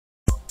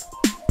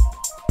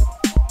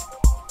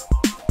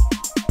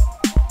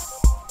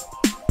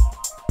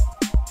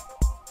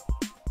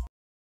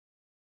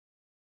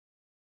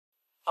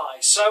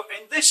So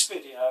in this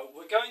video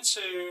we're going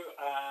to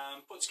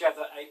put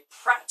together a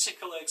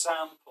practical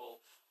example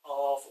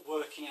of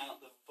working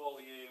out the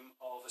volume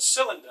of a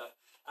cylinder,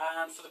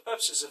 and for the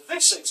purposes of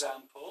this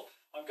example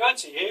I'm going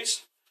to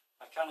use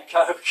a can of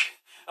Coke.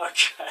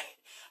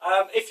 Okay.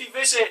 If you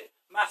visit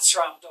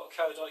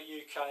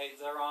mathswrap.co.uk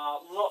there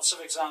are lots of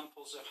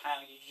examples of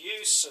how you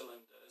use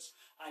cylinders,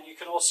 and you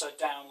can also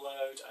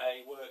download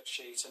a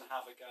worksheet and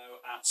have a go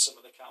at some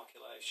of the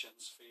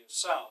calculations for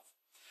yourself.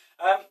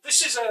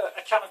 This is a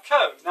can of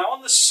Coke. Now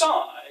on the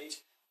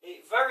side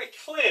it very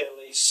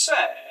clearly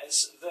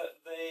says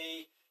that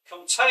the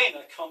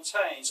container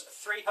contains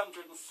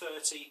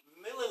 330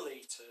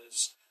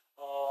 millilitres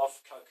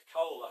of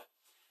Coca-Cola.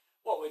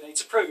 Well, we need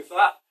to prove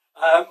that,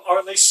 or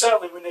at least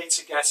certainly we need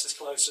to get as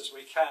close as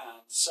we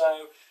can.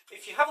 So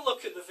if you have a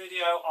look at the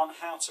video on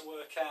how to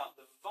work out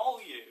the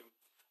volume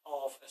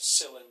of a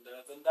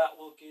cylinder, then that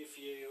will give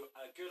you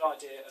a good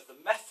idea of the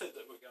method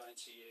that we're going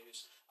to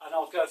use, and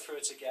I'll go through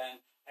it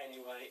again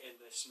anyway in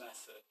this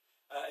method,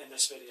 in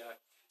this video.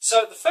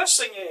 So the first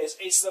thing is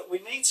that we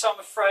need to, I'm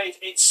afraid,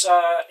 it's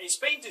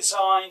been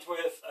designed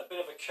with a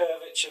bit of a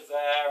curvature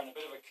there and a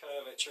bit of a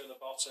curvature at the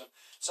bottom,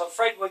 so I'm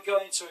afraid we're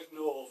going to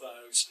ignore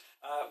those.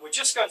 We're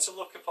just going to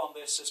look upon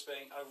this as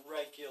being a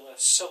regular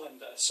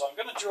cylinder, so I'm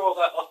going to draw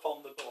that up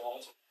on the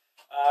board,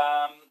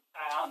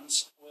 and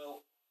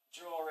we'll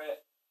draw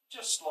it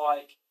just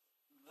like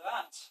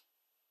that.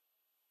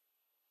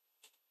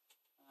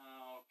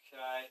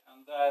 Okay,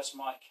 and there's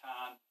my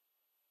can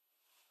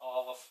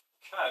of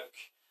Coke.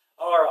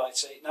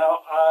 Alrighty,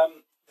 now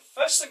the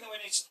first thing that we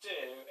need to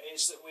do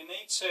is that we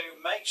need to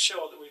make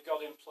sure that we've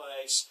got in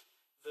place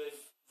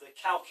the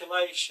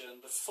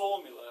calculation, the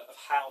formula of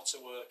how to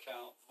work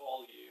out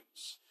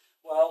volumes.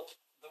 Well,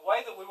 the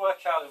way that we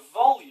work out a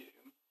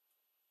volume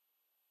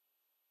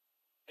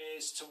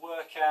is to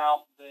work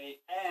out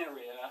the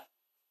area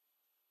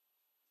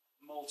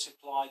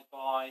multiplied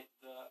by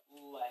the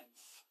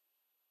length.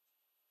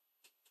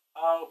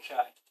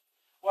 Okay,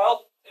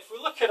 well, if we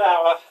look at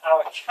our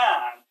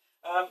can,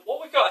 what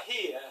we've got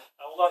here,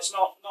 although it's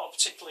not a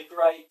particularly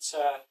great,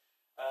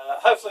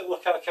 hopefully it'll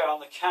look okay on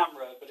the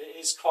camera, but it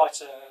is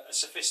quite a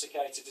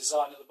sophisticated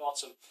design at the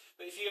bottom.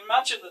 But if you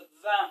imagine that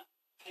that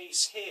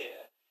piece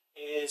here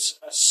is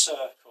a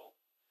circle,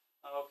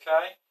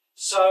 okay,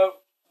 so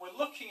we're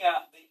looking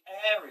at the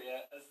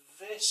area of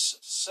this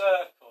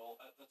circle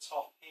at the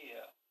top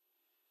here.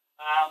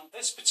 And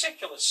this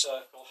particular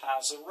circle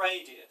has a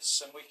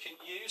radius, and we can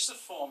use the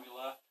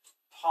formula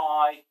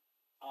pi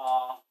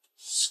r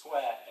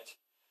squared.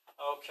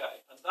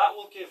 Okay, and that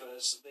will give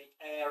us the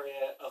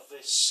area of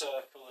this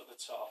circle at the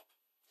top.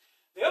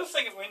 The other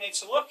thing that we need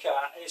to look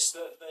at is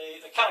that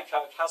the can of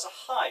Coke has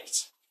a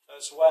height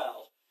as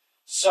well.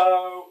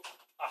 So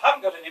I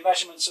haven't got any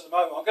measurements at the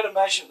moment, I'm going to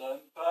measure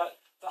them, but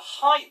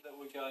the height that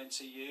we're going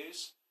to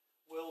use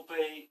will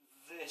be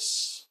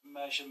this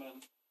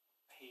measurement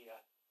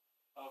here.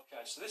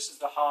 Okay, so this is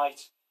the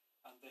height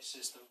and this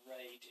is the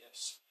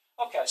radius.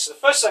 Okay, so the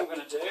first thing I'm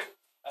going to do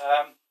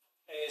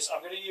is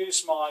I'm going to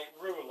use my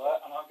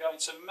ruler and I'm going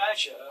to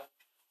measure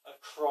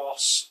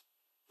across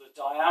the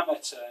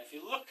diameter. If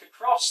you look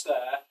across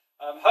there,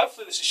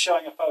 hopefully this is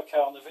showing up okay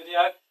on the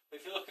video, but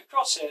if you look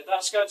across here,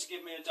 that's going to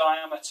give me a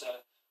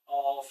diameter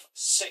of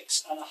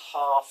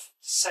 6.5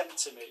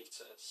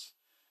 centimetres.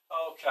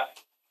 Okay,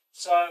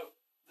 so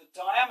the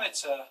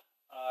diameter,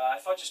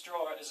 if I just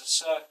draw it as a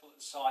circle at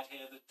the side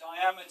here, the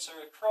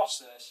diameter across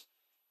this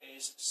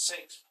is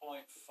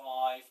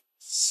 6.5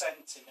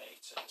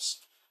 centimetres.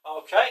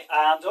 Okay,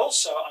 and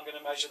also I'm going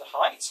to measure the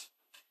height,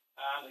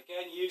 and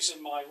again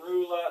using my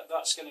ruler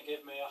that's going to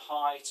give me a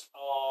height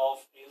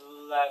of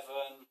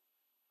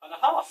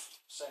 11.5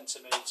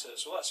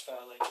 centimetres. Well, that's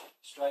fairly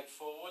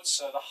straightforward,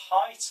 so the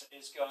height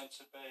is going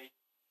to be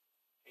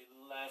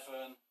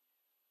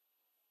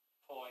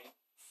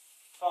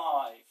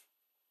 11.5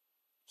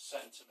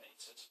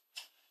 centimetres.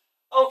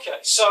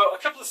 Okay, so a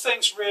couple of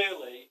things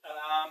really.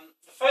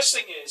 The first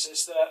thing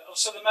is that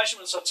also the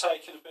measurements I've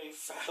taken have been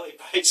fairly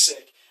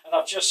basic, and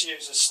I've just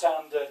used a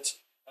standard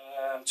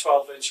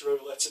 12-inch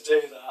ruler to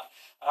do that.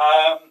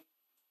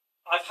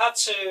 I've had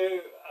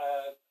to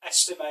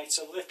estimate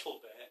a little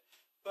bit,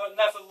 but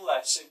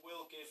nevertheless it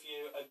will give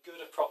you a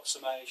good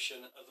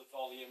approximation of the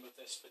volume of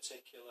this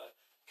particular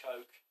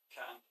Coke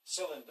can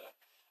cylinder.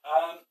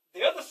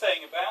 The other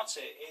thing about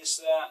it is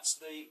that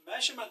the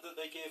measurement that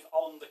they give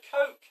on the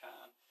Coke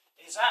can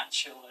is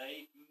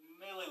actually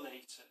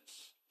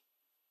millilitres.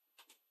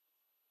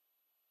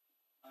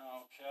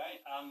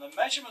 Okay, and the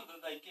measurement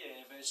that they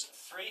give is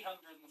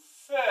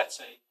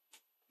 330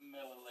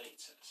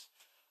 millilitres.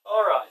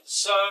 Alright,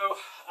 so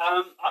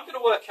I'm going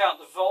to work out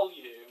the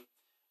volume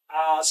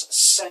as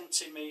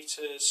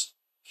centimetres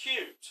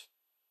cubed.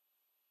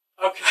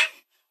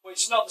 Okay,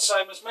 which is not the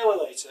same as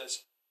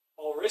millilitres.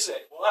 Or is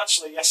it? Well,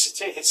 actually, yes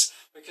it is,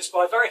 because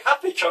by a very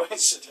happy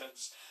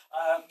coincidence,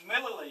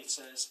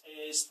 millilitres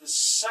is the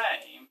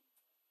same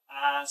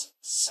as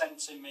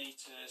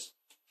centimetres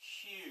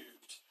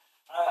cubed.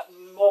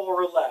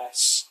 More or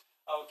less.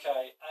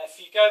 Okay, if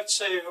you go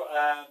to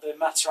the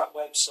Materac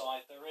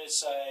website, there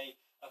is a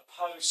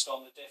post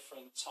on the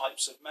different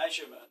types of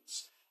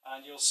measurements,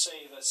 and you'll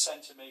see that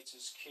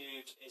centimetres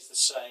cubed is the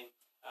same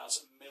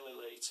as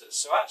millilitres.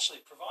 So actually,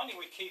 providing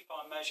we keep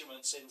our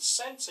measurements in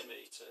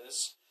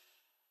centimetres,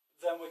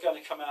 then we're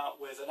going to come out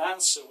with an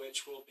answer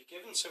which will be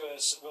given to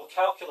us, we'll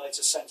calculate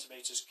as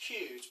centimetres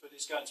cubed, but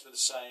it's going to be the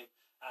same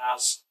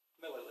as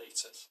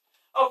millilitres.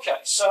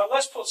 Okay, so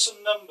let's put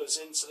some numbers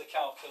into the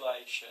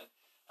calculation.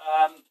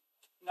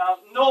 Now,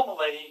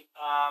 normally,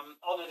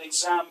 on an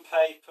exam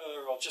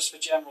paper or just for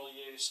general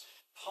use,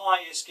 pi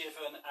is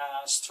given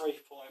as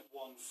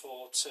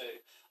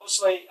 3.142.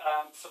 Obviously,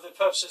 for the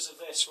purposes of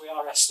this, we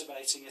are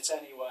estimating it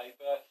anyway,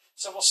 but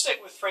so we'll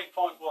stick with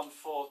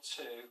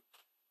 3.142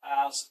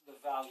 as the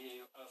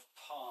value of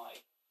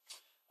pi.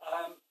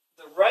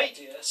 The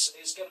radius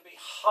is going to be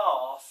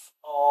half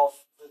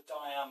of the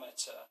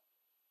diameter.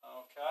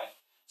 Okay,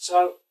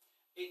 so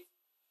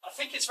I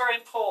think it's very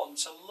important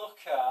to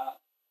look at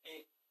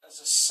it as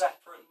a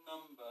separate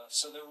number.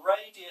 So the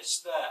radius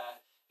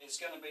there is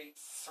going to be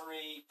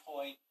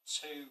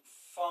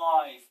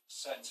 3.25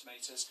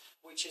 centimetres,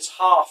 which is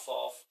half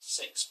of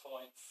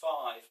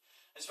 6.5.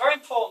 It's very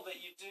important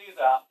that you do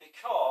that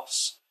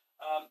because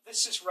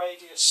this is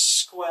radius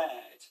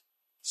squared.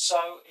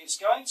 So it's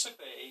going to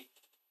be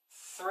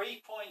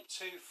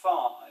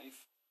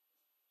 3.25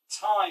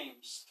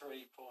 times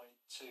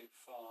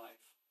 3.25.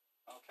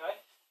 Okay?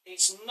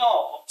 It's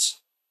not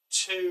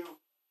 2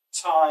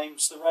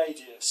 times the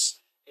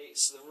radius.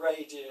 It's the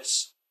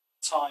radius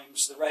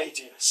times the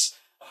radius.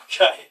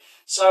 Okay,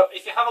 so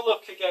if you have a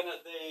look again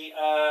at the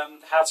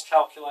how to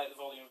calculate the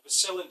volume of a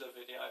cylinder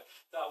video,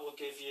 that will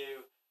give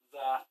you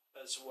that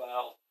as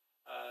well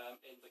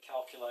in the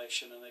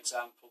calculation and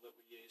example that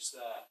we use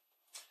there.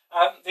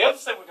 The other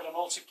thing we're going to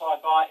multiply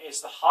by is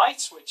the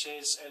height, which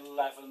is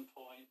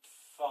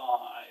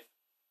 11.5.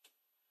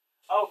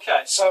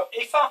 Okay, so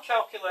if our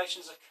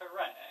calculations are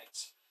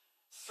correct,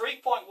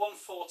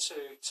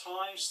 3.142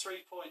 times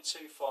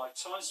 3.25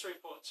 times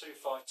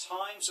 3.25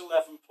 times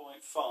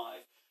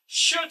 11.5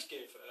 should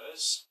give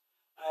us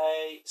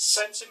a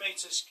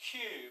centimetres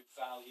cube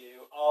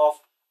value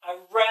of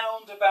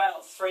around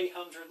about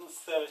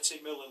 330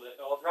 millilitres,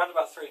 or around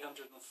about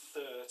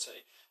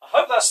 330. I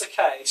hope that's the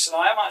case, and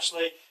I am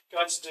actually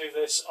going to do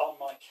this on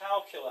my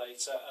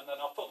calculator, and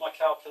then I'll put my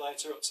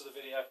calculator up to the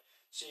video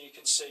so you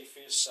can see for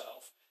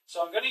yourself.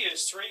 So I'm going to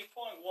use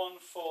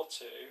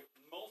 3.142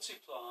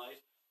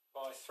 multiplied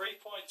by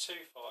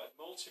 3.25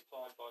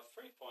 multiplied by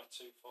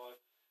 3.25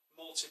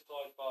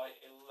 multiplied by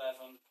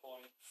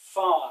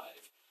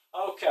 11.5.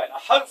 Okay, now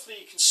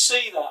hopefully you can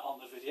see that on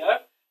the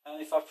video, and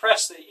if I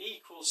press the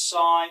equals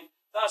sign,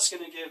 that's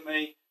going to give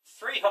me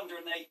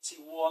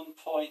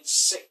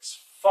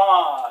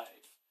 381.65.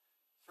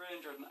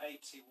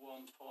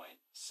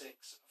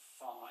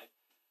 381.65.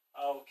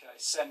 Okay,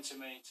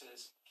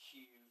 centimetres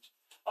cubed.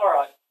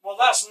 Alright, well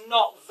that's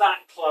not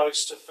that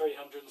close to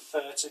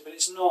 330, but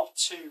it's not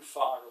too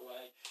far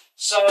away.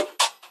 So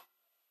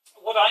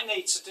what I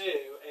need to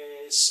do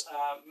is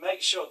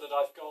make sure that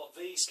I've got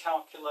these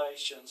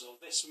calculations or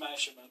this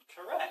measurement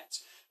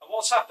correct. And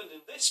what's happened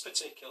in this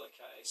particular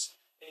case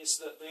is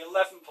that the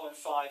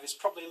 11.5 is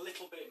probably a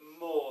little bit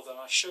more than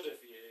I should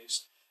have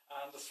used,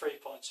 and the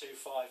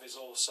 3.25 is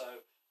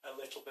also a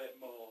little bit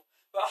more.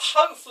 But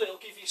hopefully it'll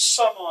give you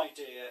some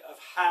idea of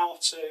how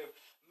to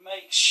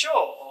make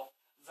sure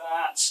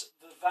that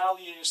the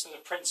values that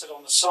are printed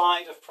on the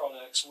side of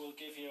products will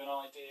give you an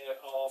idea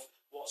of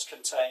what's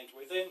contained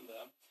within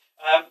them.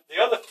 The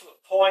other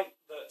point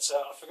that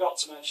I forgot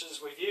to mention is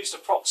we've used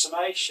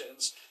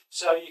approximations,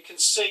 so you can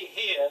see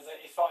here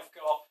that if I've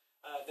got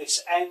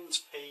this end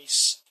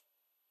piece,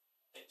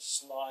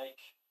 it's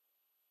like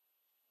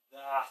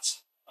that,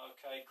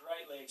 okay,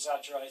 greatly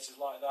exaggerated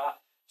like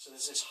that. So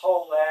there's this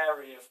whole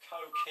area of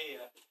coke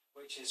here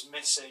which is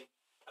missing,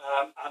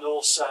 and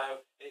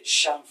also it's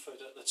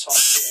chamfered at the top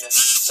here.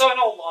 So in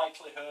all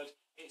likelihood,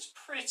 it's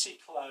pretty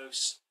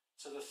close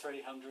to the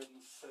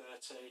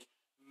 330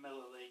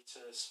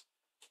 millilitres,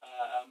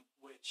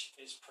 which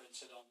is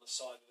printed on the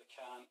side of the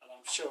can, and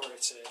I'm sure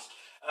it is.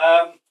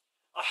 I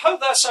hope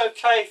that's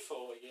okay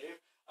for you.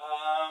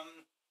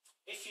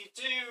 If you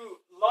do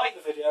like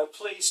the video,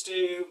 please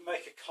do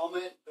make a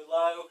comment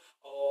below,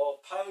 or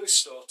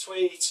post or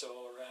tweet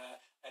or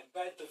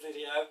embed the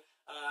video.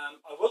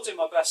 I will do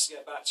my best to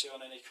get back to you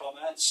on any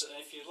comments, and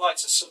if you'd like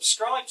to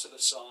subscribe to the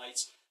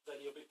site,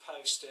 then you'll be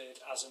posted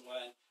as and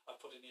when I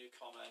put a new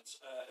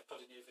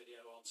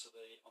video onto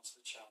the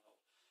channel.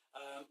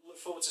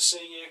 Look forward to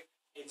seeing you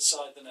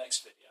inside the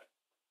next video.